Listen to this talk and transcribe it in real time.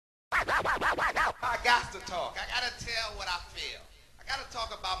I got to talk. I got to tell what I feel. I got to talk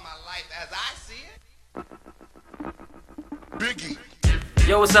about my life as I see it. Biggie.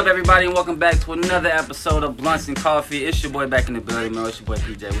 Yo, what's up, everybody, and welcome back to another episode of Blunts and Coffee. It's your boy back in the building, man. It's your boy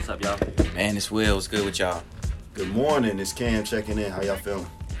PJ. What's up, y'all? Man, it's Will. What's good with y'all? Good morning. It's Cam checking in. How y'all feeling?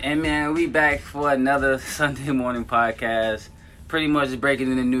 And, man, we back for another Sunday morning podcast. Pretty much just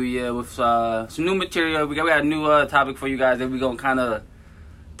breaking in the new year with some new material. We got a new topic for you guys that we're going to kind of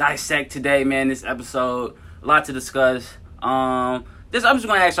dissect today, man, this episode. A lot to discuss. I'm just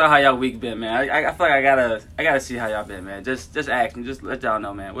gonna ask y'all how y'all week been, man. I feel like I gotta see how y'all been, man. Just ask and just let y'all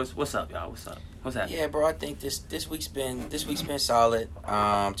know, man. What's up, y'all? What's up? What's happening? Yeah, bro. I think this week's been solid.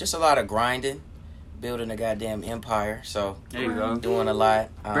 Just a lot of grinding, building a goddamn empire. So there you go, doing a lot.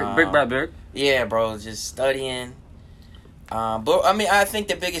 Brick by brick. Yeah, bro. Just studying. But I mean, I think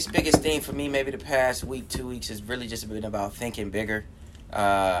the biggest thing for me, maybe the past week, 2 weeks, has really just been about thinking bigger.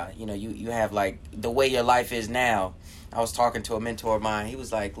 You have like the way your life is now. I was talking to a mentor of mine. He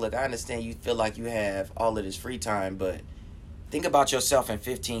was like, look, I understand you feel like you have all of this free time, but think about yourself in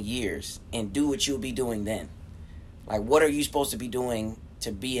 15 years and do what you'll be doing then. Like, what are you supposed to be doing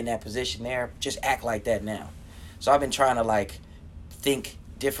to be in that position there? Just act like that now. So I've been trying to like think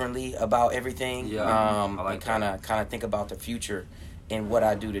differently about everything. Yeah, I like and kind of think about the future and what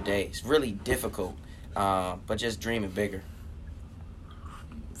I do today. It's really difficult, but just dreaming bigger.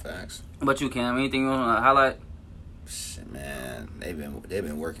 Facts. But you, Cam, anything you want to highlight? Shit, man, they've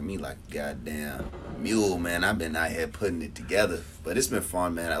been working me like a goddamn mule, man. I've been out here putting it together, but it's been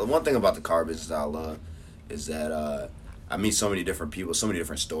fun, man. One thing about the car business I love is that I meet so many different people, so many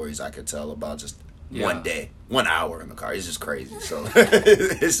different stories I could tell about just one day, 1 hour in the car. It's just crazy. So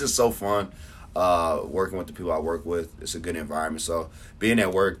it's just so fun working with the people I work with. It's a good environment. So being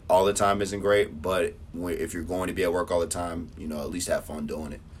at work all the time isn't great, but if you're going to be at work all the time, at least have fun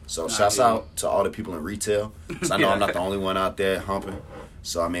doing it. So shouts out to all the people in retail, because I know I'm not the only one out there humping.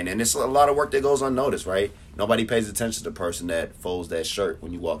 So, I mean, and it's a lot of work that goes unnoticed, right? Nobody pays attention to the person that folds that shirt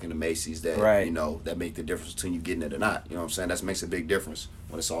when you walk into Macy's that, right. That make the difference between you getting it or not. You know what I'm saying? That makes a big difference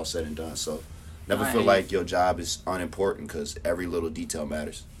when it's all said and done. So never feel like your job is unimportant, because every little detail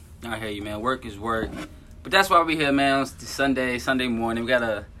matters. I hear you, man. Work is work. But that's why we're here, man. It's Sunday morning. We got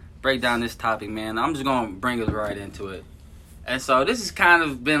to break down this topic, man. I'm just going to bring us right into it. And so this has kind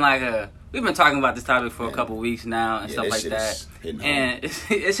of been like we've been talking about this topic for a couple weeks now and stuff like that. And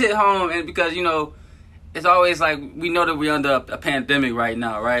it's hit home, and because, it's always like we know that we're under a pandemic right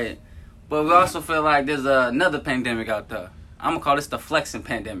now, right? But we also feel like there's another pandemic out there. I'm going to call this the flexing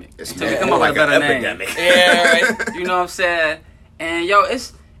pandemic. Until we come up with a better name. Yeah, right? You know what I'm saying?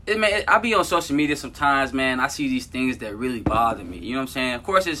 And, man, I be on social media sometimes, man. I see these things that really bother me. You know what I'm saying? Of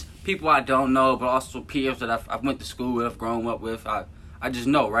course, it's people I don't know, but also peers that I've went to school with, grown up with. I just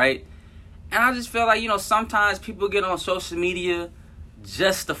know, right? And I just feel like, sometimes people get on social media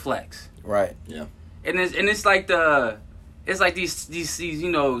just to flex. Right. Yeah. And it's like these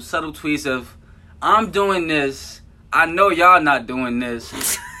subtle tweets of, I'm doing this. I know y'all not doing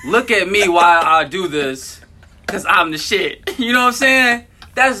this. Look at me while I do this, because I'm the shit. You know what I'm saying?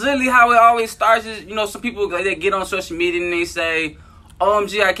 That's literally how it always starts. Is, some people, like, they get on social media and they say,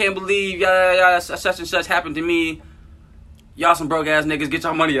 OMG, I can't believe such and such happened to me. Y'all some broke ass niggas, get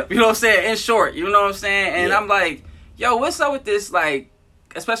y'all money up. You know what I'm saying? In short, you know what I'm saying? And I'm like, yo, what's up with this, like,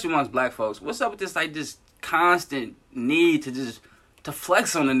 especially amongst black folks, what's up with this, like, this constant need to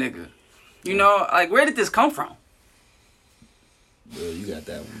flex on a nigga? Like, where did this come from? Well, you got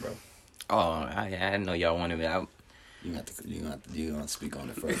that one, bro. Oh, I know y'all wanted me. You have to speak on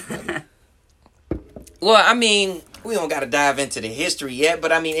it first, brother. Well, I mean, we don't got to dive into the history yet,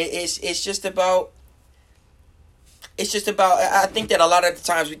 but I mean, it's just about. I think that a lot of the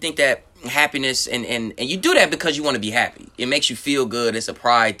times we think that happiness and you do that because you want to be happy. It makes you feel good. It's a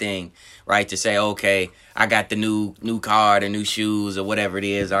pride thing, right? To say, okay, I got the new car, the new shoes, or whatever it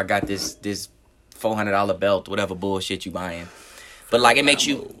is. Or I got this $400 belt, whatever bullshit you buying. But like it makes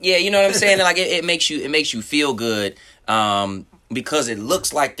you, you know what I'm saying? Like it makes you feel good, because it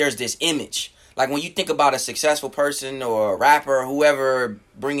looks like there's this image. Like when you think about a successful person or a rapper or whoever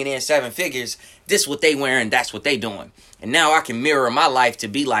bringing in 7 figures, this what they wearing, that's what they doing. And now I can mirror my life to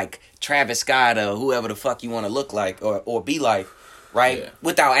be like Travis Scott or whoever the fuck you want to look like or be like, right? Yeah.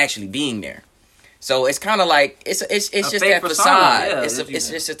 Without actually being there. So it's kind of like it's just that facade. Yeah, it's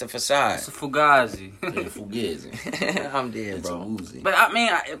just a facade. It's a fugazi. Fugazi. I'm dead, bro. But I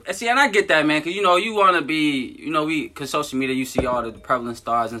mean, and I get that, man, because you want to be, because social media, you see all the prevalent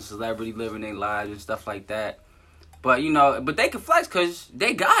stars and celebrity living their lives and stuff like that. But but they can flex because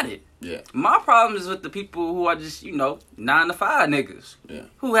they got it. Yeah. My problem is with the people who are just, 9 to 5 niggas. Yeah.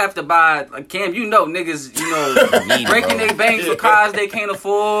 Who have to buy, like Cam, niggas, breaking their banks for cars they can't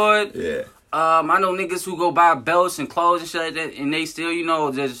afford. Yeah. I know niggas who go buy belts and clothes and shit like that, and they still,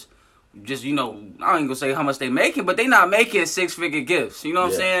 just I ain't gonna say how much they making, but they not making 6-figure gifts. You know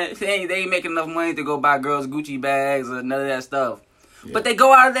what I'm saying? They ain't making enough money to go buy girls Gucci bags or none of that stuff. Yeah. But they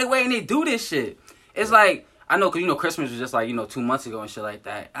go out of their way and they do this shit. It's like, I know, cause Christmas was just like 2 months ago and shit like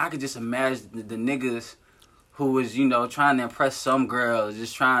that. I could just imagine the niggas who was trying to impress some girls,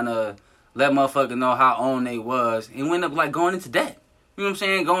 just trying to let motherfuckers know how on they was, and went up like going into debt. You know what I'm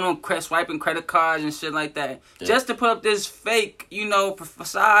saying? Going on swiping credit cards and shit like that, just to put up this fake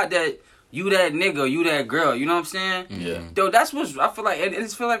facade that you that nigga, you that girl. You know what I'm saying? Yeah. Though that's what I feel like. I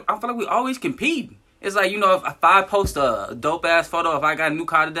feel like we always compete. It's like if I post a dope ass photo, if I got a new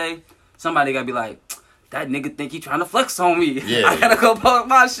car today, somebody gotta be like, that nigga think he trying to flex on me. Yeah. I gotta go post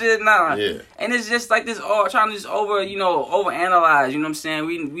my shit now. Yeah. And it's just like this trying to just overanalyze, you know what I'm saying?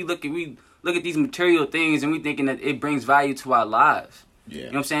 We look at these material things and we thinking that it brings value to our lives. Yeah. You know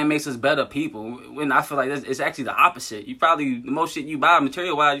what I'm saying? It makes us better people. When I feel like it's actually the opposite. The most shit you buy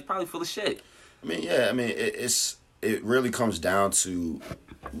material wise, you're probably full of shit. It really comes down to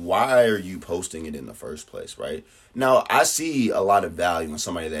why are you posting it in the first place, right? Now, I see a lot of value in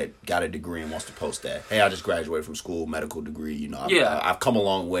somebody that got a degree and wants to post that. Hey, I just graduated from school, medical degree. I've come a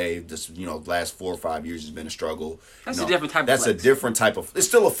long way. This, last 4 or 5 years has been a struggle. That's a different type of flex. That's a different type of... It's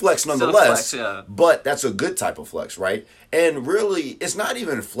still a flex nonetheless. Still a flex, yeah. But that's a good type of flex, right? And really, it's not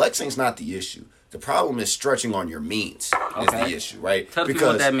even... Flexing's not the issue. The problem is stretching on your means is the issue, right? Tell people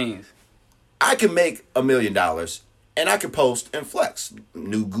what that means. I can make $1 million and I can post and flex.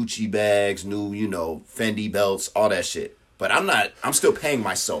 New Gucci bags, new, Fendi belts, all that shit. But I'm still paying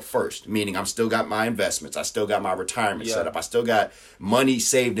myself first, meaning I'm still got my investments. I still got my retirement set up. I still got money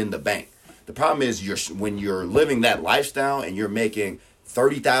saved in the bank. The problem is when you're living that lifestyle and you're making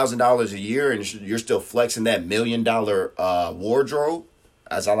 $30,000 a year and you're still flexing that $1 million wardrobe,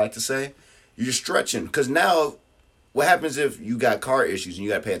 as I like to say, you're stretching. Because now, what happens if you got car issues and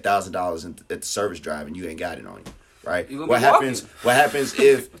you got to pay $1,000 at the service drive and you ain't got it on you? Right. What happens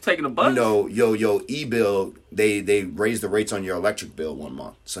if taking a bus? Your e-bill, they raise the rates on your electric bill 1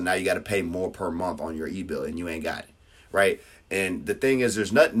 month. So now you got to pay more per month on your e-bill and you ain't got it. Right? And the thing is,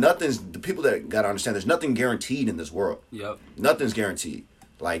 there's nothing's the people that got to understand there's nothing guaranteed in this world. Yep. Nothing's guaranteed.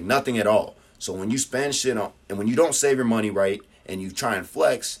 Like nothing at all. So when you spend shit on and when you don't save your money right and you try and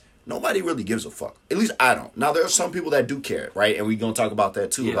flex, nobody really gives a fuck. At least I don't. Now there are some people that do care, right? And we're gonna talk about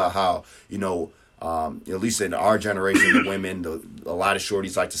that too, about how, at least in our generation, the women, a lot of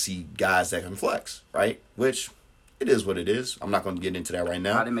shorties like to see guys that can flex, right? Which, it is what it is. I'm not going to get into that right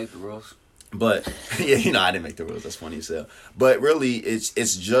now. I didn't make the rules. But, I didn't make the rules. That's funny as hell. But really, it's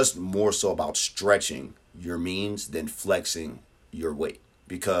just more so about stretching your means than flexing your weight.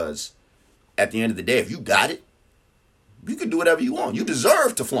 Because at the end of the day, if you got it, you can do whatever you want. You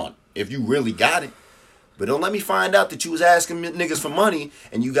deserve to flaunt if you really got it. But don't let me find out that you was asking niggas for money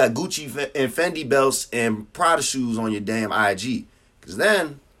and you got Gucci and Fendi belts and Prada shoes on your damn IG. Because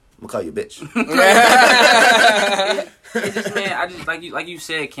then, I'm going to call you a bitch. It's just, man, I just, like you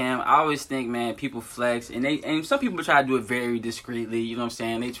said, Cam, I always think, man, people flex. And some people try to do it very discreetly. You know what I'm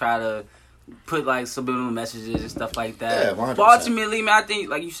saying? They try to put, like, subliminal messages and stuff like that. Yeah, 100%. But ultimately, man, I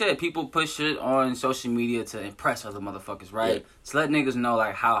think, like you said, people push shit on social media to impress other motherfuckers, right? Yeah. To let niggas know,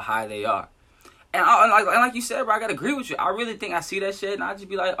 like, how high they are. And like you said, bro, I gotta agree with you. I really think I see that shit, and I just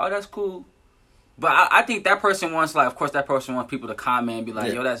be like, oh, that's cool. But I think that person wants, like, of course, that person wants people to comment and be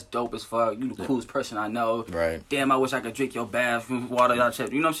like, yo, that's dope as fuck. You the coolest person I know. Right. Damn, I wish I could drink your bathroom water, y'all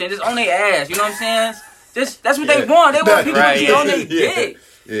chip. You know what I'm saying? Just on their ass. You know what I'm saying? Just that's what they want. They want people to be on their dick.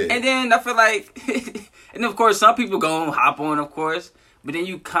 Yeah. And then I feel like, and of course, some people go and hop on, of course. But then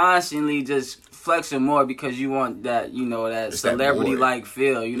you constantly just flexing more because you want that, that celebrity-like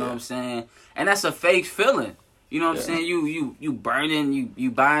feel. You know what I'm saying? And that's a fake feeling. You know what I'm saying? You burning,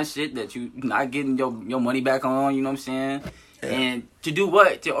 you buying shit that you not getting your money back on, you know what I'm saying? Yeah. And to do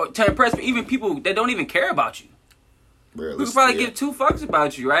what? To impress even people that don't even care about you. Who could probably give 2 fucks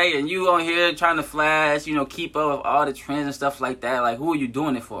about you, right? And you on here trying to flash, keep up with all the trends and stuff like that. Like, who are you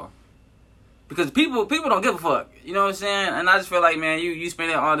doing it for? Because people don't give a fuck. You know what I'm saying? And I just feel like, man, you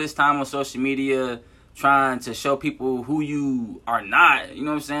spending all this time on social media trying to show people who you are not. You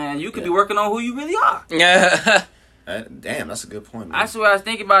know what I'm saying? You could be working on who you really are. Yeah. Damn, that's a good point, man. That's what I was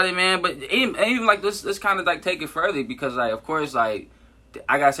thinking about it, man. But even like, let's kind of like take it further because, like, of course, like,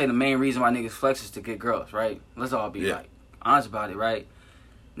 I gotta say the main reason why niggas flex is to get girls, right? Let's all be like honest about it, right?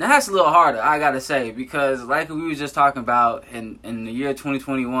 Now that's a little harder, I gotta say, because like we was just talking about in the year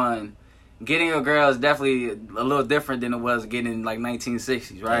 2021, getting a girl is definitely a little different than it was getting like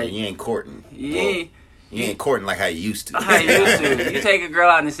 1960s, right? Yeah, you ain't courting. Yeah. You ain't courting like how you used to. How you used to. You take a girl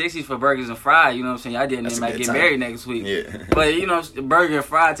out in the 60s for burgers and fries, you know what I'm saying? I didn't That's even a might good get time. married next week. Yeah. But, you know, burger and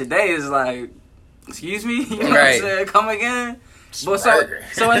fry today is like, excuse me? You know what I'm Right. saying? Come again? But Burger.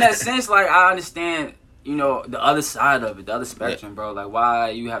 so in that sense, like, I understand, you know, the other side of it, the other spectrum, bro. Like,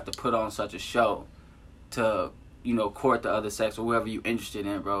 why you have to put on such a show to, you know, court the other sex or whoever you're interested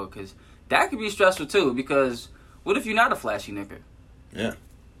in, bro. Because that could be stressful, too. Because what if you're not a flashy nigga? Yeah.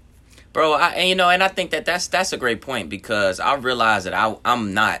 Bro, and I think that's a great point, because I realize that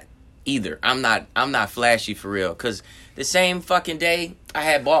I'm not either. I'm not flashy for real. Cause the same fucking day I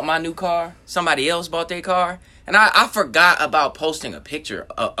had bought my new car, somebody else bought their car, and I forgot about posting a picture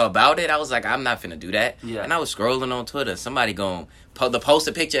about it. I was like, I'm not finna do that. Yeah. And I was scrolling on Twitter, somebody going post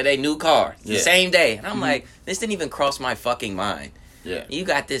a picture of their new car the same day, and I'm like, this didn't even cross my fucking mind. Yeah. You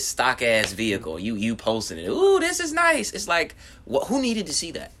got this stock ass vehicle. You posting it. Ooh, this is nice. It's like, who needed to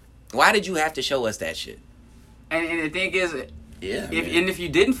see that? Why did you have to show us that shit? And the thing is, Yeah. if you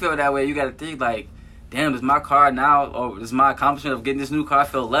didn't feel that way, you got to think like, damn, does my car now, or does my accomplishment of getting this new car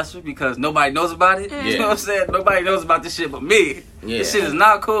feel lesser because nobody knows about it? You know what I'm saying? Nobody knows about this shit but me. Yeah. This shit is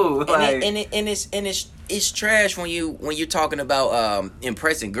not cool. Like, It's trash when you're talking about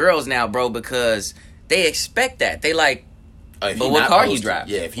impressing girls now, bro, because they expect that. They like, If but he what not car you posting, drive?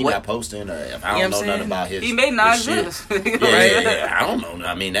 Yeah, if he What- not posting, or if I You know don't what know I'm nothing saying? about his, he may not his shit. exist. You know Yeah, what I'm saying? yeah. I don't know.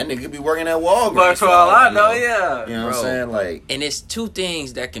 I mean, that nigga could be working at Walgreens. But for all I know, yeah. You know what Bro. I'm saying? Like, and it's two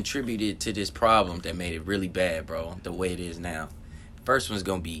things that contributed to this problem that made it really bad, bro, the way it is now. First one's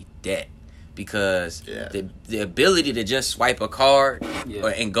gonna be debt. Because Yeah. the ability to just swipe a card Yeah.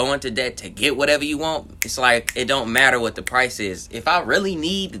 and go into debt to get whatever you want, it's like, it don't matter what the price is. If I really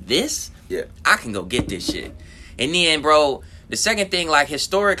need this, yeah, I can go get this shit. And then, bro, the second thing, like,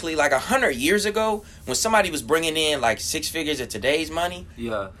 historically, like 100 years ago, when somebody was bringing in like 6 figures of today's money,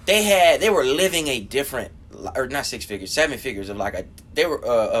 Yeah. they were living a different, or not 6 figures, 7 figures of like they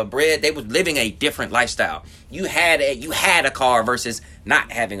were bread. They was living a different lifestyle. You had a car versus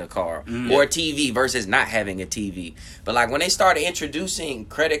not having a car, or a TV versus not having a TV. But like when they started introducing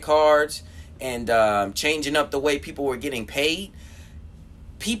credit cards and changing up the way people were getting paid,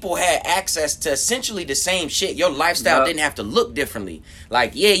 people had access to essentially the same shit. Your lifestyle Yup. didn't have to look differently.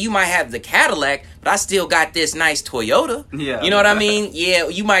 Like, yeah, you might have the Cadillac, but I still got this nice Toyota. Yeah. You know what I mean? Yeah,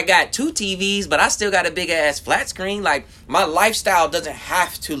 you might got 2 TVs, but I still got a big ass flat screen. Like, my lifestyle doesn't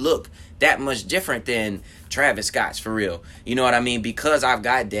have to look that much different than Travis Scott's, for real. You know what I mean? Because I've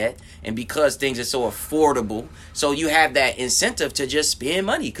got debt and because things are so affordable. So you have that incentive to just spend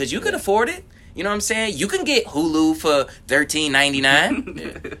money because you can afford it. You know what I'm saying? You can get Hulu for $13.99.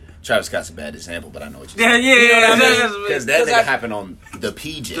 yeah. Travis Scott's a bad example, but I know what you're Yeah, saying. yeah, You know what I mean? yeah. Because that 'Cause nigga I- happened on the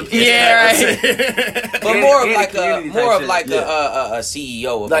PJ. Yeah, right. But Yeah, more of yeah, like community a type shit. a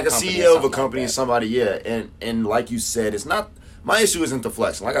CEO of like a company CEO or of a something company, like that. somebody, yeah, and like you said, it's not. My issue isn't the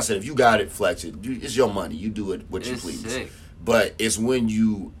flexing. Like I said, if you got it, flex it. It's your money. You do it what you It's please. sick. But it's when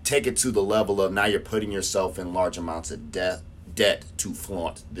you take it to the level of now you're putting yourself in large amounts of debt to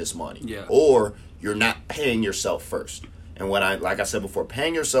flaunt this money. Yeah. Or you're not paying yourself first. And what like I said before,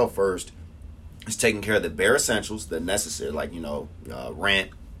 paying yourself first is taking care of the bare essentials, the necessary, like, rent,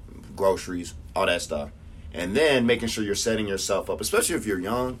 groceries, all that stuff. And then making sure you're setting yourself up, especially if you're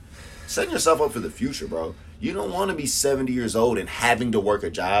young, setting yourself up for the future, bro. You don't want to be 70 years old and having to work a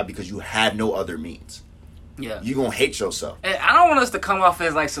job because you have no other means. Yeah. You're going to hate yourself. And I don't want us to come off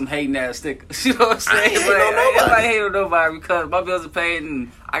as like some hating ass stickers. You know what I'm saying? I ain't hating Like, on nobody. I ain't hate on nobody because my bills are paid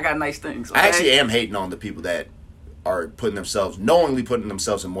and I got nice things. Okay? I actually am hating on the people that are knowingly putting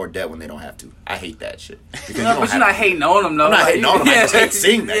themselves in more debt when they don't have to. I hate that shit. Because No, but you're not hating on them, though. I'm not Like, hating on them. I just yeah. hate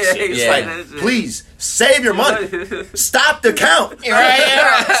seeing that Yeah, shit. hate It's seeing like, that shit. please, save your money. Stop the count.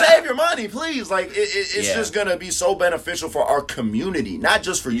 Right. Save your money, please. Like, it's Yeah. just going to be so beneficial for our community. Not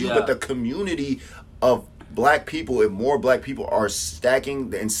just for you, Yeah. but the community of black people. If more black people are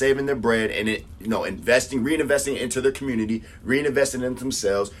stacking and saving their bread and reinvesting into their community, reinvesting into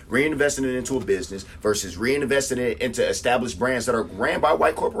themselves, reinvesting it into a business versus reinvesting it into established brands that are ran by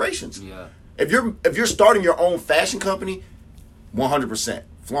white corporations. Yeah. If you're starting your own fashion company, 100%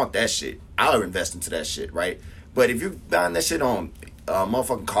 flaunt that shit. I'll invest into that shit, right? But if you're buying that shit on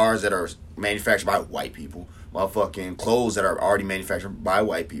motherfucking cars that are manufactured by white people, motherfucking clothes that are already manufactured by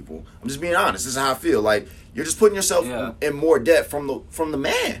white people, I'm just being honest. This is how I feel. Like, you're just putting yourself Yeah. in more debt from the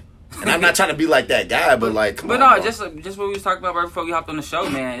man. And I'm not trying to be like that guy, but like, come But on, no, bro. just what we was talking about right before we hopped on the show,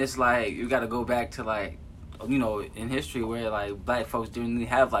 man. It's like you got to go back to like you know, in history where like black folks didn't really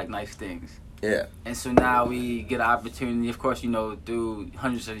have like nice things. Yeah. And so now we get an opportunity, of course, you know, through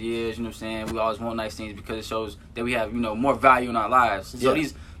hundreds of years, you know what I'm saying? We always want nice things because it shows that we have, you know, more value in our lives. So Yeah.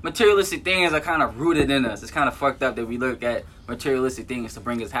 these materialistic things are kind of rooted in us. It's kind of fucked up that we look at materialistic things to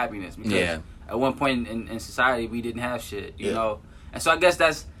bring us happiness. Because Yeah. at one point in society, we didn't have shit, you know? And so I guess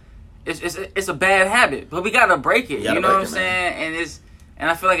it's a bad habit, but we gotta break it, you know what I'm saying? And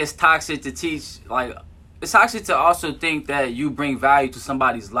I feel like it's toxic to teach, like, it's toxic to also think that you bring value to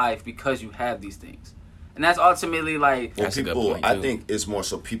somebody's life because you have these things. And that's ultimately like... Well, That's a good people, point, I too. think it's more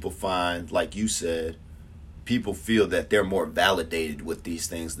so people find, like you said, people feel that they're more validated with these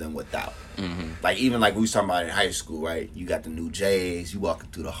things than without. Like, even like we was talking about in high school, right? You got the new J's, you walking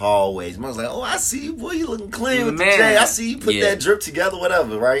through the hallways. I was like, oh, I see you, boy, you looking clean with the Man. J. I see you put Yeah. that drip together,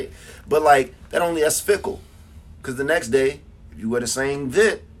 whatever, right? But, like, that's fickle. Because the next day, if you wear the same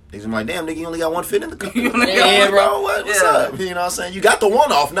fit, niggas be like, damn, nigga, you only got one fit in the car. Yeah, bro. What's Yeah. up? You know what I'm saying? You got the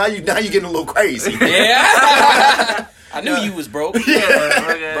one off. Now you getting a little crazy. Yeah. I knew you was broke.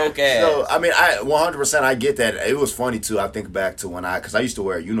 Yeah, Broke ass. So, I mean, 100% I get that. It was funny, too. I think back to because I used to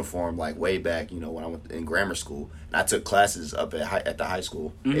wear a uniform, like, way back, you know, when I went in grammar school. And I took classes up at the high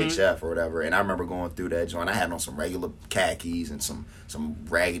school, HF or whatever. And I remember going through that joint. I had on some regular khakis and some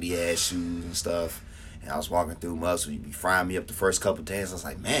raggedy-ass shoes and stuff. And I was walking through Muscle. You'd be frying me up the first couple of days. I was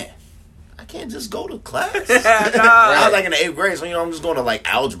like, man, I can't just go to class. I was like in the 8th grade, so, you know, I'm just going to, like,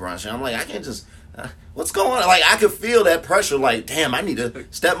 algebra and shit. I'm like, I can't just... what's going on? Like, I could feel that pressure. Like, damn, I need to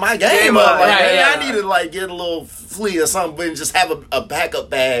step my game up. Like, Right, man, yeah. I need to like get a little flea or something, and just have a backup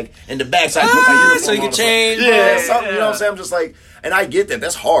bag in the back so I can put my uniform so you can on or change, something. Yeah, bro. something. You know what I'm Yeah. saying? I'm just like, and I get that.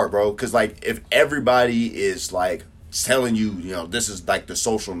 That's hard, bro. Because like, if everybody is like telling you, you know, this is like the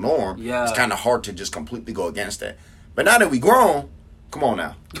social norm, Yeah. it's kind of hard to just completely go against that. But now that we grown, come on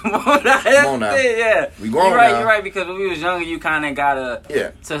now. Come on now. Yeah. We grown You're right, now. you're right, because when we was younger, you kind of gotta,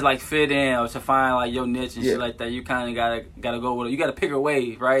 Yeah. to like fit in or to find like your niche and Yeah. shit like that, you kind of gotta go with it. You gotta pick a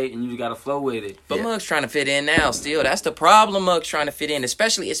way, right? And you gotta flow with it. But Yeah. Muggs trying to fit in now. Still, that's the problem. Muggs trying to fit in,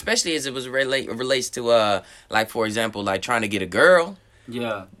 especially as it was relates to like, for example, like trying to get a girl.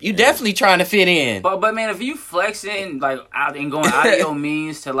 Yeah. You definitely trying to fit in. But man, if you flexing like out and going out of your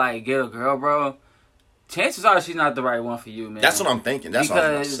means to like get a girl, bro, chances are she's not the right one for you, man. That's what I'm thinking. That's what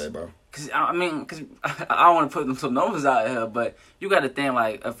I was about to Because- say, bro. Cause I don't want to put some numbers out here, but you got to think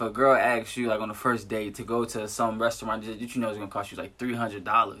like if a girl asks you like on the first date to go to some restaurant that you know is gonna cost you like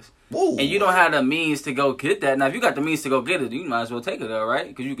 $300, Woo. and you don't have the means to go get that. Now, if you got the means to go get it, you might as well take it there, right?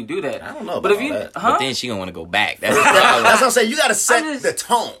 Because you can do that. I don't know But about if you, all that. But then she gonna want to go back. That's the problem. That's what I'm saying. You got to set just- the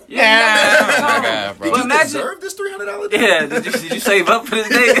tone. yeah, Oh my God, bro. Did But you imagine- deserve this $300? Yeah, did you save up for this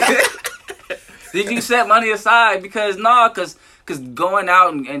day? Did you set money aside? Because Cause going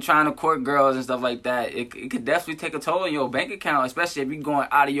out and trying to court girls and stuff like that, it could definitely take a toll on your bank account, especially if you're going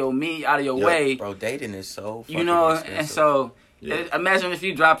out of your Yeah. way. Bro, dating is so fucking You know, expensive. and so Yeah. imagine if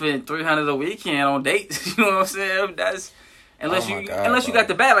you dropping $300 a weekend on dates. You know what I'm saying? That's unless Oh my you God, unless you bro. got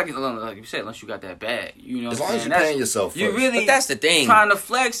the bag, like you said, unless you got that bag. You know, As what long I'm as saying? you're That's- paying yourself you first. really But that's the thing. trying to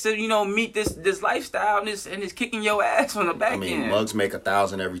flex to meet this lifestyle and it's kicking your ass on the back I mean, end. mugs make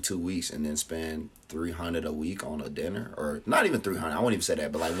 1,000 every 2 weeks and then spend 300 a week on a dinner, or not even 300. I won't even say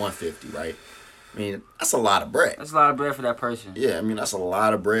that, but like 150, right? I mean, that's a lot of bread. That's a lot of bread for that person. Yeah, I mean, that's a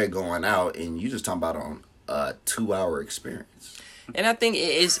lot of bread going out, and you just talking about on a 2-hour experience. And I think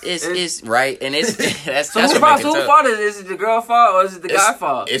it's right, and it's that's So that's whose what fault? makes it Whose tough. fault is it? Is it the girl fault or is it the guy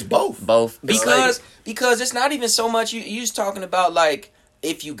fault? It's both. Both It's because it's not even so much you was talking about like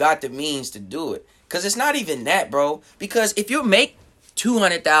if you got the means to do it, because it's not even that, bro. Because if you make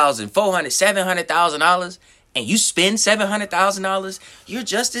 $200,000, $400,000, $700,000 and you spend $700,000, you're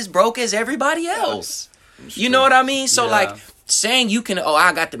just as broke as everybody else. You know what I mean? So Yeah. like saying you can,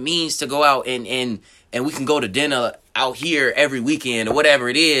 I got the means to go out and we can go to dinner out here every weekend or whatever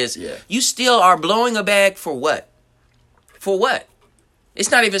it is. Yeah. You still are blowing a bag for what? For what?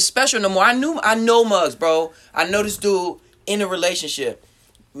 It's not even special no more. I know Muggs, bro. I know this dude in a relationship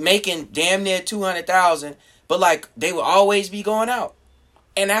making damn near 200,000, but like they will always be going out.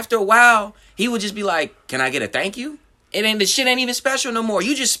 And after a while, he would just be like, "Can I get a thank you?" The shit ain't even special no more.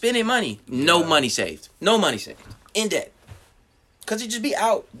 You just spending money. No money saved. No money saved. In debt. Cause he just be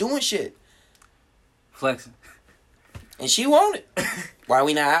out doing shit. Flexing. And she want it. Why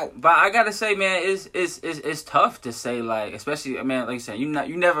we not out? But I gotta say, man, it's tough to say, like, especially, I mean, like you said, you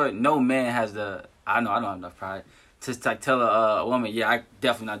never know man has the, I don't have enough pride to like tell a woman, yeah, I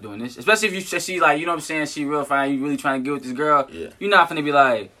definitely not doing this. Especially if she like, you know what I'm saying, she real fine, you really trying to get with this girl. Yeah. You're not finna be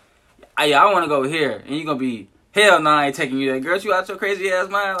like, yeah, I want to go here, and you're gonna be Hell no, I ain't taking you there. Girl, you out your crazy ass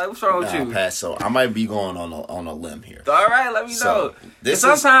mind? Like, what's wrong with you? Pat, so I might be going on a limb here. All right, let me So, know. this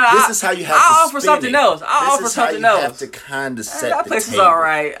Sometimes is how you have I'll to offer spin something it. else. I'll offer something This is how you else. have to kind of set That the place table. is all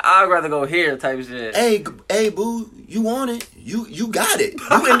right. I'd rather go here type of shit. Hey, boo, you want it? You got it.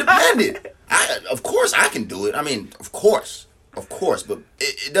 You independent. Of course I can do it. I mean, of course, but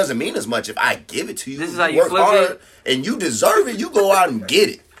it doesn't mean as much if I give it to you. This is how you work flip hard it? and you deserve it. You go out and get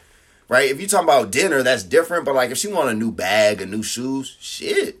it. Right? If you talking about dinner, that's different. But like, if she want a new bag, a new shoes,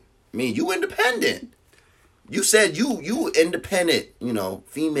 shit. I mean, you independent. You said you independent. You know,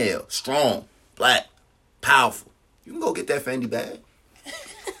 female, strong, black, powerful. You can go get that Fendi bag.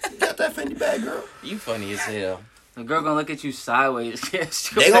 You got that Fendi bag, girl. You funny as hell. The girl gonna look at you sideways.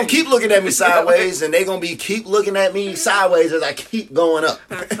 They gonna keep looking at me sideways, and they gonna keep looking at me sideways as I keep going up.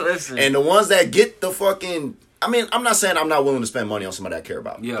 Listen. And the ones that get the fucking, I mean, I'm not saying I'm not willing to spend money on somebody I care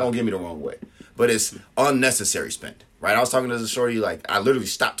about. Yeah. Don't get me the wrong way, but it's unnecessary spend. Right? I was talking to the shorty, like I literally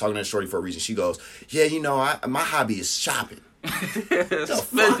stopped talking to the shorty for a reason. She goes, "Yeah, you know, my hobby is shopping."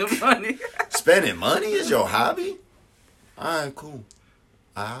 Spending money. Spending money is your hobby? All right, cool.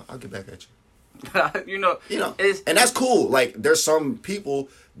 I'll get back at you. you know, it's, and that's cool. Like, there's some people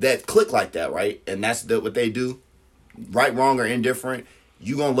that click like that, right? And that's what they do. Right, wrong, or indifferent.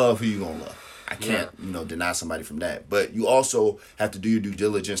 You gonna love who you gonna love. I can't, deny somebody from that. But you also have to do your due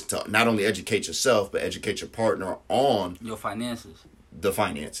diligence to not only educate yourself, but educate your partner on your finances. The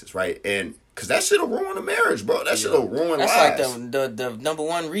finances, right? And because that shit'll ruin a marriage, bro. That shit'll ruin That's lives. like the number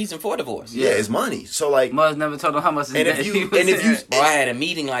one reason for divorce. Yeah, it's money. So like, Mother's never told them how much. And if you, bro, I had a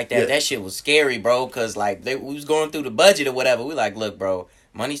meeting like that. Yeah. That shit was scary, bro. Cause like we was going through the budget or whatever. We like, look, bro,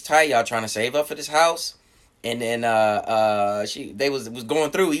 money's tight. Y'all trying to save up for this house. And then they was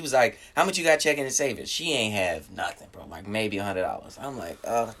going through. He was like, how much you got checking and savings? She ain't have nothing, bro. Like maybe $100. I'm like,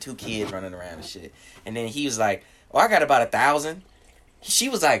 2 kids running around and shit. And then he was like, oh, I got about 1,000. She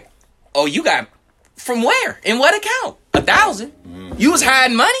was like, oh, you got from where? In what account? 1,000? You was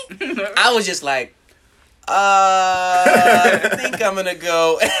hiding money? I was just like, I think I'm gonna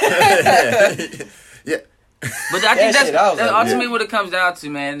go. Yeah. But I think that's like, ultimately what it comes down to,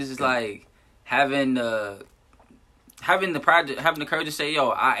 man. Is just like having the courage to say, yo,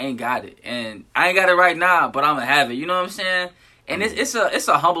 I ain't got it, and I ain't got it right now, but I'm gonna have it. You know what I'm saying? And it's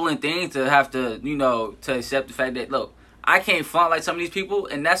a humbling thing to have to to accept the fact that, look, I can't flaunt like some of these people,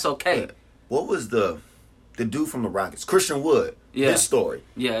 and that's okay. What was the dude from the Rockets, Christian Wood? Yeah. His story.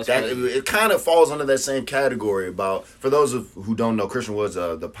 Yeah, it kind of falls under that same category. About, for those who don't know, Christian Wood's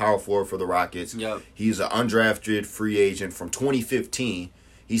the power forward for the Rockets. Yep. He's an undrafted free agent from 2015.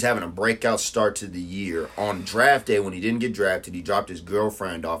 He's having a breakout start to the year. On draft day, when he didn't get drafted, he dropped his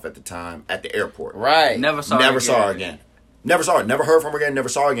girlfriend off at the time at the airport. Right. Never saw her again. Never saw her. Never heard from her again. Never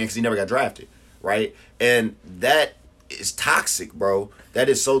saw her again because he never got drafted. Right? And that is toxic, bro. That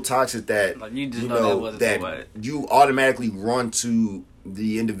is so toxic that Like, you just know that wasn't the way. you automatically run to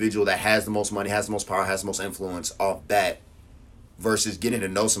the individual that has the most money, has the most power, has the most influence off that, versus getting to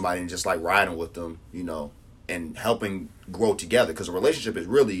know somebody and just like riding with them, and helping grow together. Because a relationship is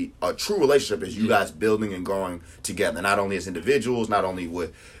really, a true relationship is you guys building and growing together, not only as individuals, not only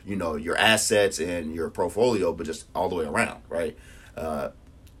with your assets and your portfolio, but just all the way around, right?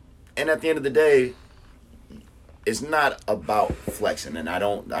 And at the end of the day, it's not about flexing, and I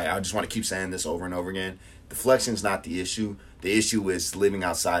just want to keep saying this over and over again. The flexing's not the issue. The issue is living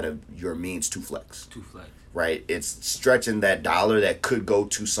outside of your means to flex. Right? It's stretching that dollar that could go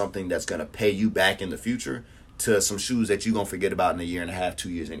to something that's going to pay you back in the future to some shoes that you're going to forget about in a year and a half,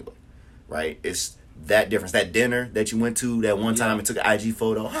 2 years anyway. Right? It's that difference. That dinner that you went to that one time and took an IG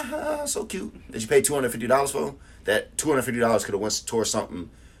photo, so cute, that you paid $250 for, that $250 could have went towards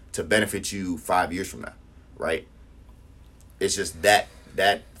something to benefit you 5 years from now. Right? It's just that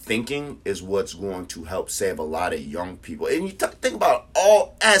thinking is what's going to help save a lot of young people. And you think about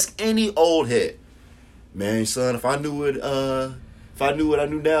ask any old head, man, son, if I knew what I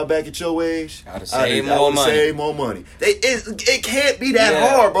knew now back at your age, I'd have saved more money. It can't be that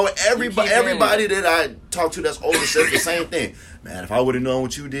hard, bro. Everybody that I talk to that's older says the same thing. Man, if I would have known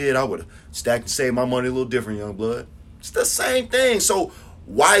what you did, I would have stacked and saved my money a little different, young blood. It's the same thing. So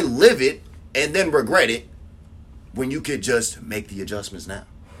why live it and then regret it when you could just make the adjustments now?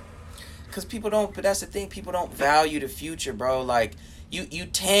 Because but that's the thing, people don't value the future, bro. Like, you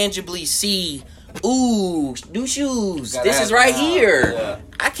tangibly see, ooh, new shoes. This is right here. Yeah.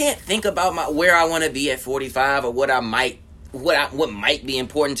 I can't think about where I want to be at 45 or what might be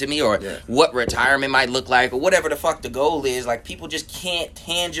important to me, or what retirement might look like, or whatever the fuck the goal is. Like, people just can't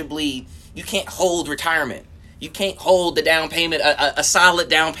tangibly, you can't hold retirement. You can't hold the down payment, a solid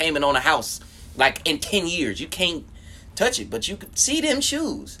down payment on a house Like in 10 years, you can't touch it, but you could see them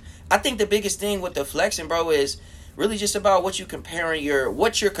shoes. I think the biggest thing with the flexing, bro, is really just about what you're comparing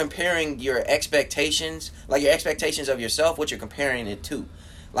your expectations, like your expectations of yourself, what you're comparing it to.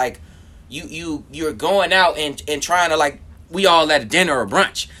 Like you're going out and trying to, like, we all at a dinner or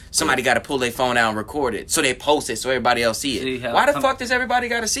brunch. Somebody got to pull their phone out and record it, so they post it so everybody else see it. Why the fuck does everybody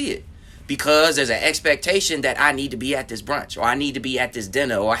got to see it? Because there's an expectation that I need to be at this brunch, or I need to be at this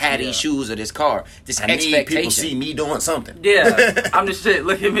dinner, or have these shoes or this car. This I expectation. need people see me doing something. Yeah, I'm the shit.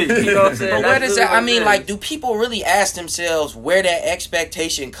 Look at me. You know what I'm saying? But where does that? I mean, it like, is. do people really ask themselves where that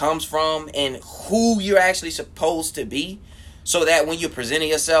expectation comes from and who you're actually supposed to be, so that when you're presenting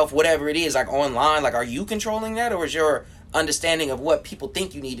yourself, whatever it is, like online, like, are you controlling that, or is your understanding of what people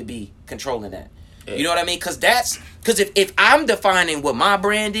think you need to be controlling that? Yeah. You know what I mean? Because if I'm defining what my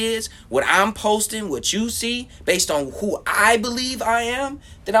brand is, what I'm posting, what you see, based on who I believe I am,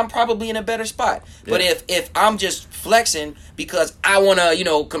 then I'm probably in a better spot. Yeah. But if I'm just flexing because I want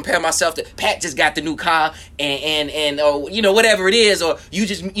to, compare myself to Pat just got the new car and whatever it is, or you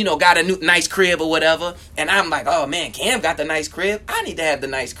just, got a new nice crib or whatever, and I'm like, oh man, Cam got the nice crib, I need to have the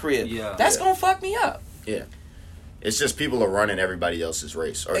nice crib. Yeah. That's going to fuck me up. Yeah. It's just people are running everybody else's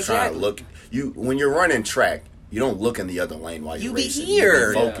race or Exactly. trying to look. When you're running track, you don't look in the other lane while you're racing. Here. You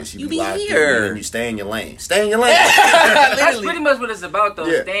be focused. You be locked here. in, and you stay in your lane. Stay in your lane. That's pretty much what it's about, though.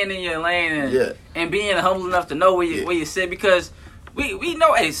 Yeah. Staying in your lane Yeah. and being humble enough to know where you sit, because we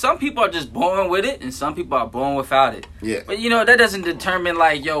know, hey, some people are just born with it and some people are born without it. Yeah. But that doesn't determine,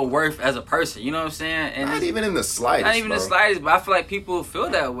 like, your worth as a person. You know what I'm saying? And Not even in the slightest. Not even the slightest. But I feel like people feel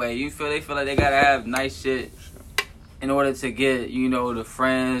that way. They feel like they gotta have nice shit in order to get, the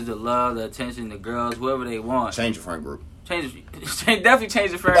friends, the love, the attention, the girls, whoever they want. Change your friend group. Definitely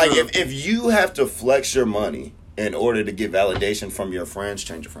change the friend Like, group. if you have to flex your money in order to get validation from your friends,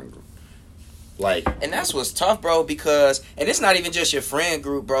 change your friend group. Like, and that's what's tough, bro, because, and it's not even just your friend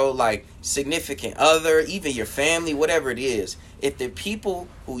group, bro, like significant other, even your family, whatever it is. If the people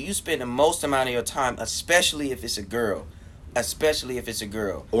who you spend the most amount of your time, especially if it's a girl,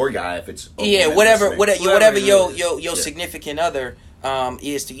 or guy, if it's whatever your significant other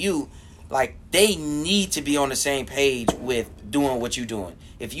is to you, like, they need to be on the same page with doing what you're doing.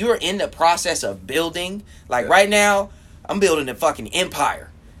 If you're in the process of building, like right now, I'm building a fucking empire,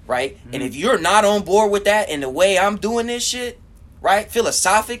 right? Mm-hmm. And if you're not on board with that and the way I'm doing this shit, right,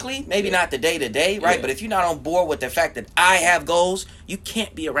 philosophically, maybe not the day to day, right? But if you're not on board with the fact that I have goals, you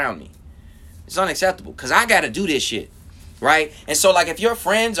can't be around me. It's unacceptable, because I got to do this shit. Right? And so, like, if your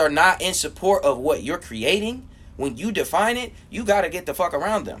friends are not in support of what you're creating, when you define it, you got to get the fuck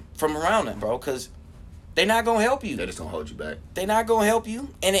around them, bro, because they're not going to help you. They're just going to hold you back. They're not going to help you.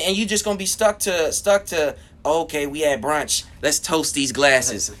 And you just going to be stuck to, okay, we had brunch. Let's toast these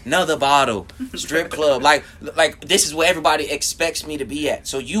glasses. Another bottle. Strip club. Like this is where everybody expects me to be at.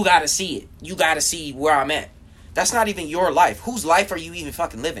 So you got to see it. You got to see where I'm at. That's not even your life. Whose life are you even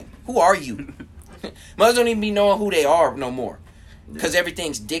fucking living? Who are you? Mothers don't even be knowing who they are no more, because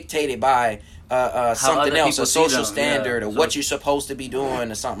everything's dictated by something else, a social standard, or what you're supposed to be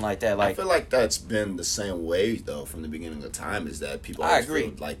doing, or something like that. Like, I feel like that's been the same way though from the beginning of time. Is that people? I agree.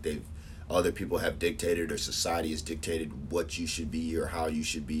 Feel like other people have dictated, or society has dictated what you should be or how you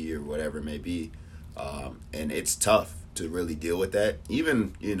should be or whatever it may be, and it's tough to really deal with that,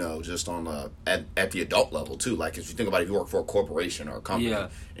 even just on at the adult level too. Like, if you think about it, if you work for a corporation or a company,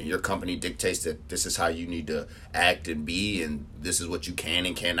 and your company dictates that this is how you need to act and be, and this is what you can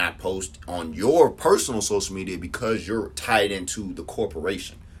and cannot post on your personal social media because you're tied into the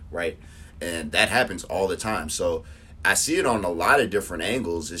corporation, right? And that happens all the time. So I see it on a lot of different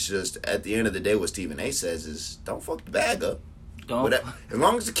angles. It's just, at the end of the day, what Stephen A says is, don't fuck the bag up. As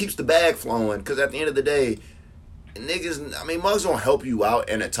long as it keeps the bag flowing, because at the end of the day, mugs don't help you out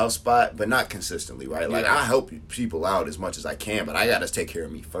in a tough spot, but not consistently, right? Like, I help people out as much as I can, but I got to take care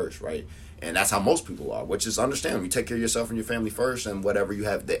of me first, right? And that's how most people are, which is understandable. You take care of yourself and your family first, and whatever you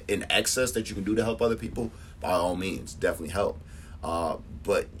have in excess that you can do to help other people, by all means, definitely help.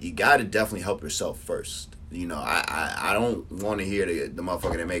 But you got to definitely help yourself first. I don't want to hear the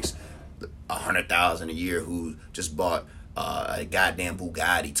motherfucker that makes $100,000 a year who just bought a goddamn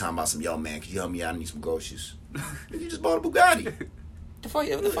Bugatti talking about some, yo, man, could you help me out? I need some groceries. You just bought a Bugatti. The fuck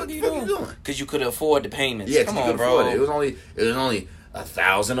are you doing? Because you could afford the payments. Yeah, come on, bro. It was only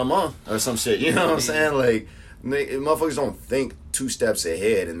 $1,000 a month or some shit. You know what I'm saying? Like, motherfuckers don't think 2 steps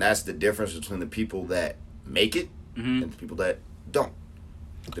ahead, and that's the difference between the people that make it and the people that don't.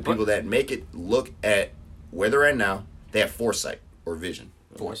 The people that make it look at where they're at now. They have foresight or vision.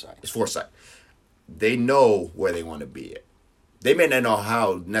 Foresight. It's foresight. They know where they want to be at. They may not know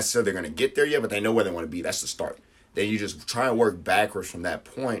how necessarily they're going to get there yet, but they know where they want to be. That's the start. Then you just try and work backwards from that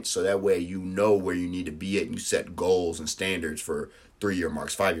point, so that way you know where you need to be at, and you set goals and standards for 3-year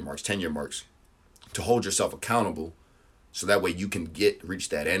marks, 5-year marks, 10-year marks to hold yourself accountable, so that way you can reach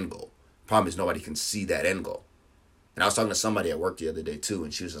that end goal. Problem is nobody can see that end goal. And I was talking to somebody at work the other day too,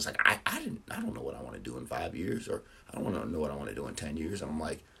 and she was just like, I don't know what I want to do in 5 years, or I don't want to know what I want to do in 10 years. And I'm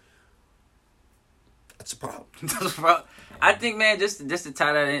like, that's a problem. I think, man, just to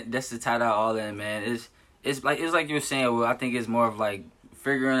tie that all in, man, it's like you were saying. Well, I think it's more of like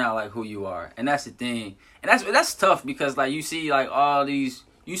figuring out like who you are, and that's the thing, and that's tough because like you see like all these.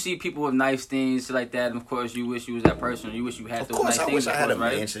 You see people with nice things like that, and of course, you wish you was that person. You wish you had those nice things. Of course, I had a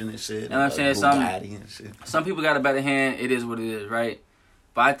mansion and shit. You know what I'm saying? Some people got a better hand. It is what it is, right?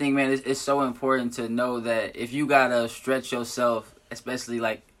 But I think, man, it's so important to know that if you gotta stretch yourself, especially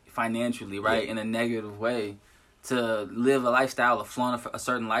like financially, right, in a negative way, to live a lifestyle, to flaunt a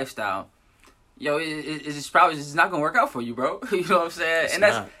certain lifestyle, yo, it's probably just not gonna work out for you, bro. You know what I'm saying?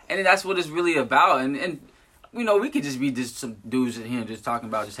 That's what it's really about, and. You know, we could just be just some dudes in here just talking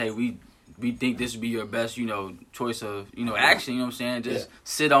about just, hey, we think this would be your best, you know, choice of, you know, action, you know what I'm saying? Just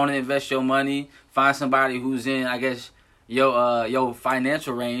sit on it, invest your money, find somebody who's in, I guess, your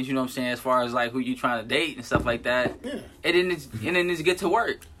financial range, you know what I'm saying, as far as, like, who you trying to date and stuff like that. Yeah. And then just get to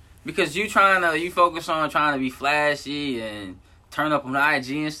work. Because you focus on trying to be flashy and turn up on IG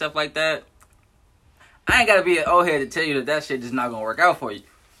and stuff like that. I ain't got to be an old head to tell you that shit is not going to work out for you.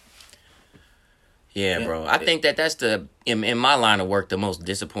 Yeah, bro. I think that's in my line of work, the most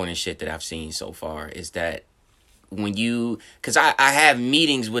disappointing shit that I've seen so far is that because I have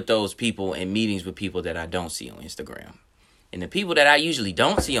meetings with those people and meetings with people that I don't see on Instagram. And the people that I usually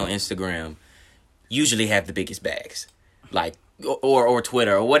don't see on Instagram usually have the biggest bags. Like, or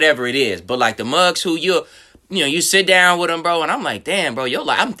Twitter or whatever it is. But like the mugs who you sit down with them, bro, and I'm like, damn, bro,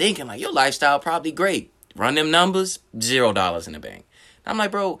 I'm thinking like your lifestyle probably great. Run them numbers, $0 in the bank. I'm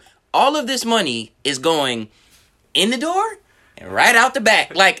like, bro, all of this money is going in the door and right out the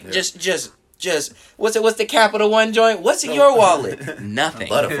back. Like, just what's the Capital One joint? What's in your wallet? Nothing.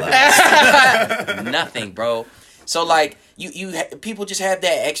 Butterfly. Nothing, bro. So, like, people just have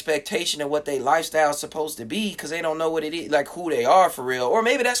that expectation of what their lifestyle is supposed to be because they don't know what it is, like, who they are for real. Or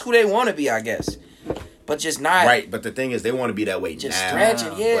maybe that's who they want to be, I guess. But just not. Right, but the thing is, they want to be that way just now.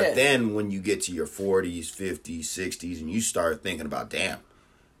 Stretching, yeah. But then when you get to your 40s, 50s, 60s, and you start thinking about, damn,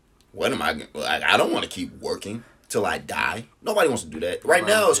 what am I don't want to keep working till I die. Nobody wants to do that. Right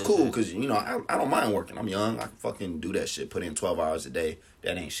now, it's cool because, you know, I don't mind working. I'm young. I can fucking do that shit. Put in 12 hours a day.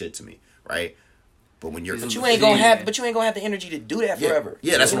 That ain't shit to me, right? But when But you ain't gonna have the energy to do that forever.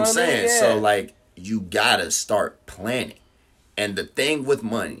 Yeah, that's what I'm saying. Yeah. So, like, you gotta start planning. And the thing with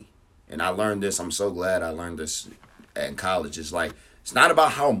money, and I learned this, I'm so glad I learned this in college, is like, it's not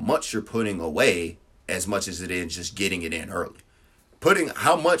about how much you're putting away as much as it is just getting it in early.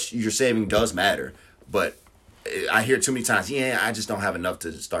 How much you're saving does matter, but I hear too many times, I just don't have enough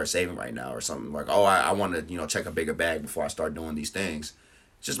to start saving right now, or something like, I want to, check a bigger bag before I start doing these things.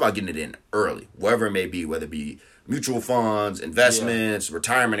 It's just about getting it in early, wherever it may be, whether it be mutual funds, investments,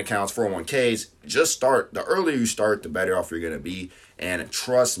 retirement accounts, 401ks. Just start. The earlier you start, the better off you're going to be. And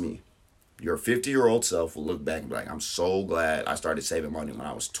trust me, your 50-year-old self will look back and be like, I'm so glad I started saving money when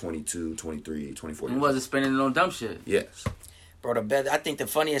I was 22, 23, 24 years old. You wasn't spending it on dumb shit. Yes. Bro, I think the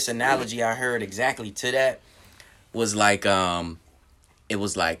funniest analogy I heard exactly to that was like, it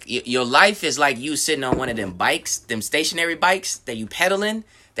was like, your life is like you sitting on one of them bikes, them stationary bikes that you pedaling,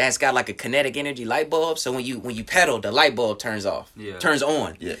 that's got like a kinetic energy light bulb. So when you pedal, the light bulb turns on.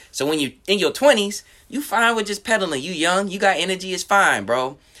 Yeah. So when you in your 20s, you fine with just pedaling. You young, you got energy, it's fine,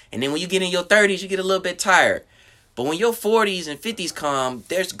 bro. And then when you get in your 30s, you get a little bit tired. But when your 40s and 50s come,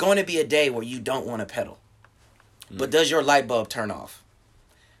 there's going to be a day where you don't want to pedal. But does your light bulb turn off?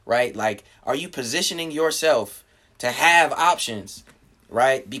 Right? Like, are you positioning yourself to have options?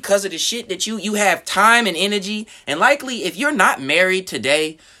 Right? Because of the shit that you have time and energy. And likely, if you're not married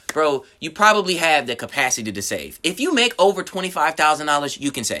today, bro, you probably have the capacity to save. If you make over $25,000,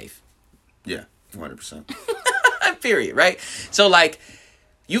 you can save. Yeah, 100%. Period, right? So, like,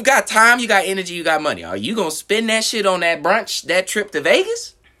 you got time, you got energy, you got money. Are you going to spend that shit on that brunch, that trip to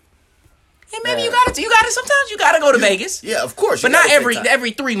Vegas? And maybe you got to sometimes you got to go to Vegas. Yeah, of course. But not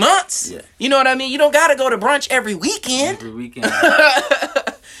every 3 months. Yeah. You know what I mean? You don't got to go to brunch every weekend.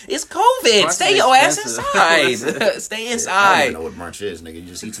 It's COVID. Brunch Stay your ass inside. Stay inside. I don't even know what brunch is, nigga. You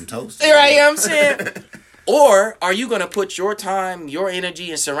just eat some toast. There I am saying. Or are you going to put your time, your energy,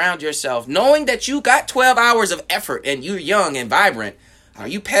 and surround yourself knowing that you got 12 hours of effort and you're young and vibrant? Are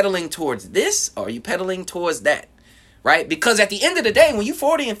you pedaling towards this or are you pedaling towards that? right? Because at the end of the day, when you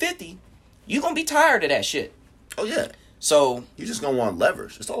 40 and 50, you're going to be tired of that shit. Oh, yeah. So You're just going to want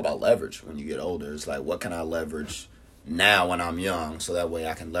leverage. It's all about leverage when you get older. It's like, what can I leverage now when I'm young so that way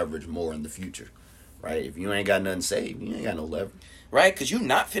I can leverage more in the future, right? If you ain't got nothing saved, you ain't got no leverage. right? Because you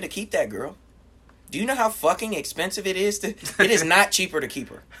not finna keep that girl. Do you know how fucking expensive it is to? It is not cheaper to keep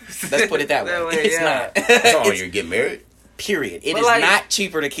her. Let's put it that way. It's not. That's all when you get married. Period. It But is like- not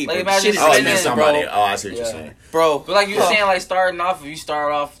cheaper to keep like her. imagine Shit is Oh, you saying mean expensive, somebody. bro. Oh, I see what Yeah. you're saying. Bro, But like you were saying, like starting off, if you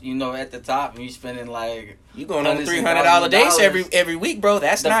start off, you know, at the top, and you spending like you going on hundreds and $300 dates $1,000. every week, bro.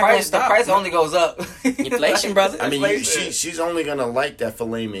 That's the not gonna price. The stop. price only goes up. Inflation, brother. I mean, Inflation. she's only gonna like that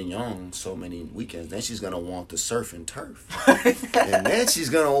filet mignon so many weekends. Then she's gonna want the surf and turf, and then she's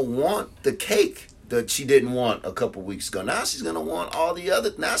gonna want the cake that she didn't want a couple weeks ago. Now she's gonna want all the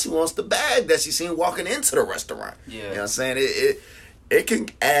other. Now she wants the bag that she seen walking into the restaurant. Yeah. You know what I'm saying? It can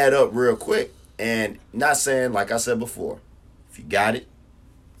add up real quick. And not saying, like I said before, if you got it,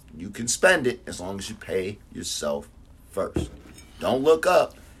 you can spend it as long as you pay yourself first. Don't look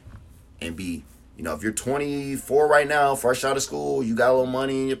up and be, you know, if you're 24 right now, fresh out of school, you got a little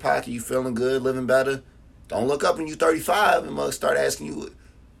money in your pocket, you feeling good, living better. Don't look up when you're 35 and must start asking you,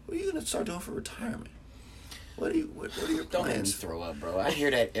 what are you going to start doing for retirement? What are your Don't make me plans? throw up, bro. I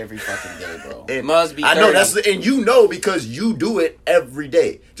hear that every fucking day, bro. And It must be. I know 30. and you know because you do it every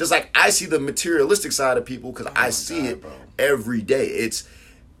day. Just like I see the materialistic side of people because I see God, it bro. every day.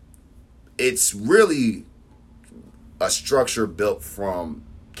 It's really a structure built from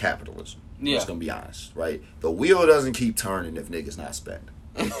capitalism. Yeah. Just gonna be honest, right? The wheel doesn't keep turning if niggas not spending.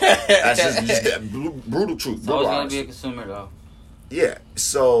 That's just that brutal truth. It's always brutal gonna be a honesty. consumer though. Yeah.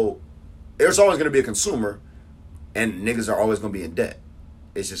 So there's always gonna be a consumer, and niggas are always gonna be in debt.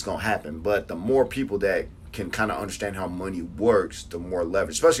 It's just gonna happen. But the more people that can kind of understand how money works, the more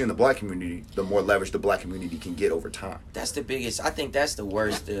leverage, especially in the black community, the more leverage the black community can get over time. That's the biggest. I think that's the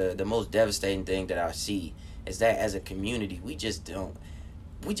worst, the most devastating thing that I see is that as a community, we just don't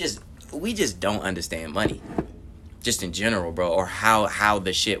understand money, just in general, bro, or how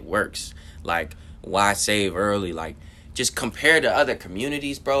the shit works. Like, why save early? Like, just compared to other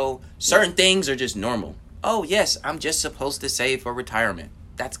communities, bro, certain things are just normal. Oh yes, I'm just supposed to save for retirement.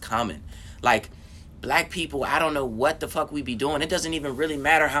 That's common. Like, black people, I don't know what the fuck we be doing. It doesn't even really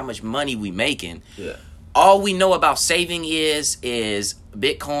matter how much money we making. Yeah. All we know about saving is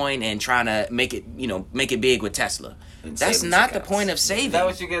Bitcoin and trying to make it big with Tesla. And That's savings not the accounts. point of Is saving. that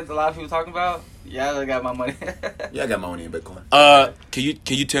what you get a lot of people talking about? Yeah, I got my money. Yeah, I got my money in Bitcoin.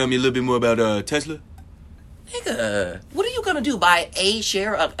 Can you tell me a little bit more about Tesla? Nigga, what are you gonna do? Buy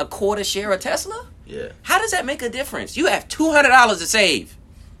a quarter share of Tesla? Yeah. How does that make a difference? You have $200 to save.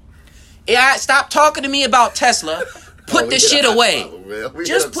 Yeah, stop talking to me about Tesla. Put the shit away.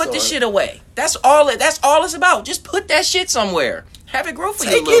 Just put the shit away. That's all it's about. Just put that shit somewhere. Have it grow for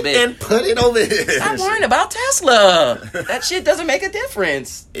you a Take little it bit. and put it over here. Stop worrying about Tesla. That shit doesn't make a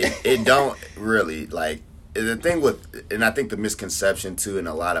difference. It don't really, like, the thing with, and I think the misconception too, and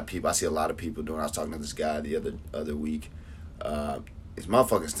I see a lot of people doing, I was talking to this guy the other week, is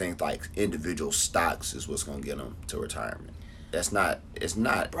motherfuckers think like individual stocks is what's gonna get them to retirement. It's not,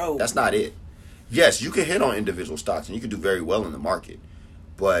 Bro. That's not it. Yes, you can hit on individual stocks and you can do very well in the market,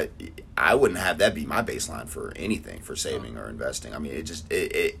 but I wouldn't have that be my baseline for anything, for saving or investing. I mean,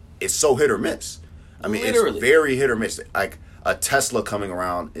 it's so hit or miss. I mean, Literally. it's very hit or miss. Like a Tesla coming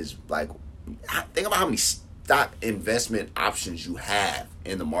around is like, think about how many stock investment options you have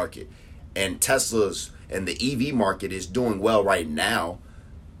in the market, and Tesla's and the EV market is doing well right now,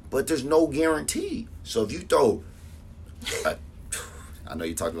 but there's no guarantee. So if you throw, I know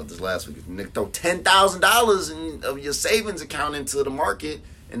you talked about this last week. If you throw $10,000 of your savings account into the market,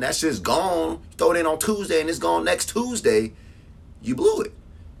 and that shit's gone, throw it in on Tuesday, and it's gone next Tuesday, you blew it.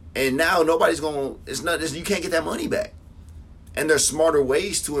 And now nobody's going. You can't get that money back. And there's smarter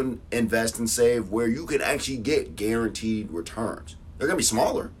ways to invest and save where you can actually get guaranteed returns. They're gonna be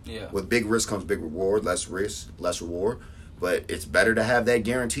smaller. Yeah. With big risk comes big reward. Less risk, less reward. But it's better to have that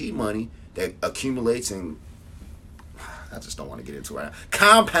guaranteed money that accumulates and I just don't want to get into it right now.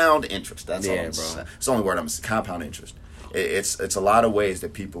 Compound interest. That's all. Yeah, I'm bro. saying. It's the only word I'm saying. Compound interest. It's a lot of ways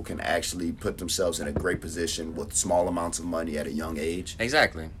that people can actually put themselves in a great position with small amounts of money at a young age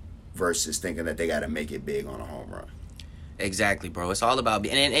Exactly. versus thinking that they got to make it big on a home run. Exactly, bro. It's all about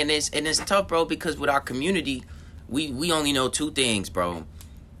and it's tough, bro, because with our community, we only know two things, bro.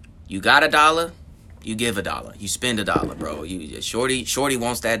 You got $1, you give $1. You spend $1, bro. Shorty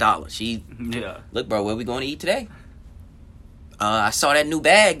wants that dollar. She Yeah. look, bro, where we going to eat today? I saw that new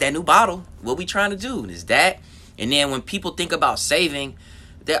bag, that new bottle. What we trying to do is that. And then when people think about saving,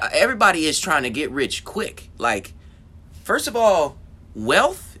 everybody is trying to get rich quick. Like, First of all,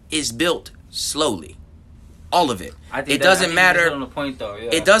 wealth is built slowly. All of it. It doesn't matter. On the point though, yeah.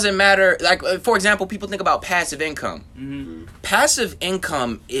 It doesn't matter. Like, for example, people think about passive income. Mm-hmm. Passive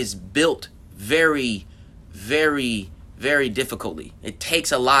income is built very, very, very difficultly. It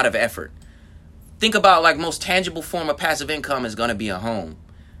takes a lot of effort. Think about, like, most tangible form of passive income is gonna be a home,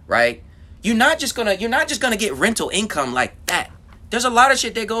 right? You're not just gonna get rental income like that. There's a lot of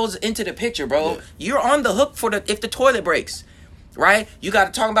shit that goes into the picture, bro. Yeah. You're on the hook for if the toilet breaks, right? You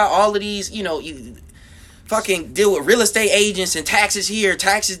got to talk about all of these, you fucking deal with real estate agents and taxes here,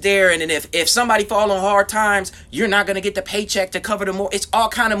 taxes there, and then if somebody fall on hard times, you're not going to get the paycheck to cover the more. It's all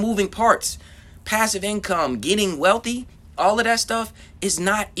kind of moving parts. Passive income, getting wealthy, all of that stuff is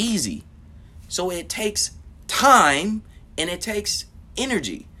not easy. So it takes time and it takes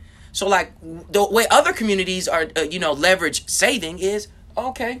energy. So, like, the way other communities are, leverage saving is,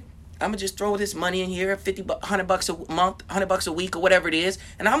 okay, I'm going to just throw this money in here, $100 a month, $100 a week, or whatever it is,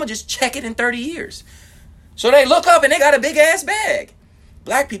 and I'm going to just check it in 30 years. So they look up and they got a big-ass bag.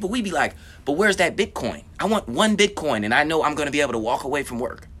 Black people, we be like, but where's that Bitcoin? I want 1 Bitcoin, and I know I'm going to be able to walk away from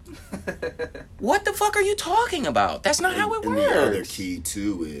work. What the fuck are you talking about? That's not how it works. And the other key,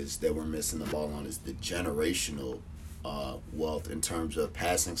 too, is that we're missing the ball on is the generational wealth in terms of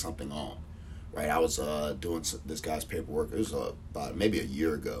passing something on, right? I was doing this guy's paperwork. It was about maybe a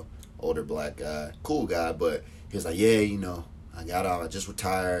year ago. Older black guy, cool guy, but he was like, "Yeah, I got out. I just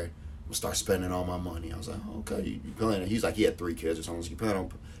retired. I'm gonna start spending all my money." I was like, "Okay, you planning?" He's like, he had 3 kids or something. So you plan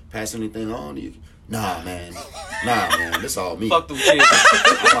on passing anything on? Nah, man. This all me. Fuck them kids.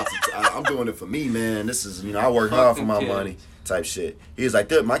 I'm doing it for me, man. This is I work hard for my money, type shit. He was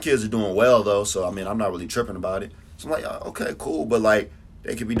like, my kids are doing well though, so I mean, I'm not really tripping about it. So I'm like, okay, cool, but like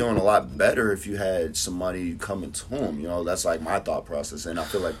they could be doing a lot better if you had some money coming to them. That's like my thought process, and I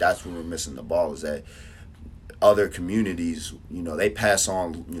feel like that's where we're missing the ball is that other communities, they pass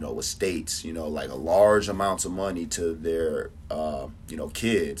on, estates, like a large amounts of money to their,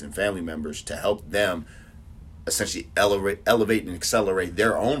 kids and family members to help them essentially elevate and accelerate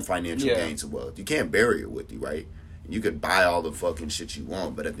their own financial gains of wealth. You can't bury it with you, right? You could buy all the fucking shit you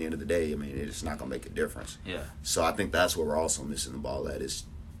want, but at the end of the day, I mean, it's not going to make a difference. Yeah. So I think that's where we're also missing the ball at is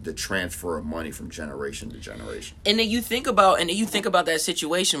the transfer of money from generation to generation. And then you think about that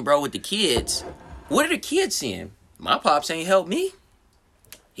situation, bro, with the kids. What are the kids seeing? My pops ain't helped me.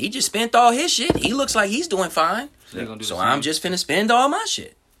 He just spent all his shit. He looks like he's doing fine. So I'm just finna spend all my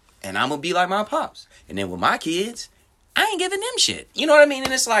shit. And I'm gonna be like my pops. And then with my kids, I ain't giving them shit. You know what I mean?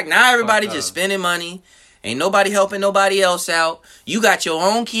 And it's like, now everybody just spending money. Ain't nobody helping nobody else out. You got your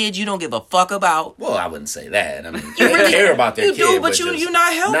own kids you don't give a fuck about. Well, I wouldn't say that. I mean, you really care about their kids. You do, but you're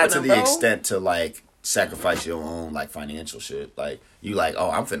not helping them, not to the extent to, like, sacrifice your own, like, financial shit. Like, you like,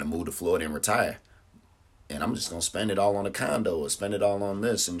 oh, I'm finna move to Florida and retire. And I'm just gonna spend it all on a condo or spend it all on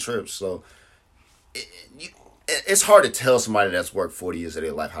this and trips. So, it's hard to tell somebody that's worked 40 years of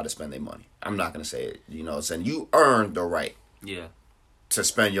their life how to spend their money. I'm not gonna say it. Saying you earned the right to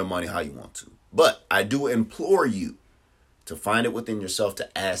spend your money how you want to. But I do implore you to find it within yourself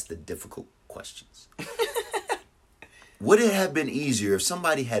to ask the difficult questions. Would it have been easier if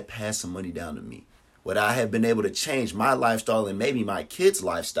somebody had passed some money down to me? Would I have been able to change my lifestyle and maybe my kids'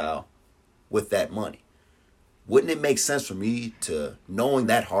 lifestyle with that money? Wouldn't it make sense for me to, knowing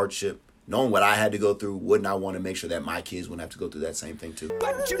that hardship, knowing what I had to go through, wouldn't I want to make sure that my kids wouldn't have to go through that same thing too?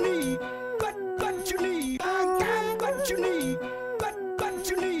 What you need, what you need, I got what you need.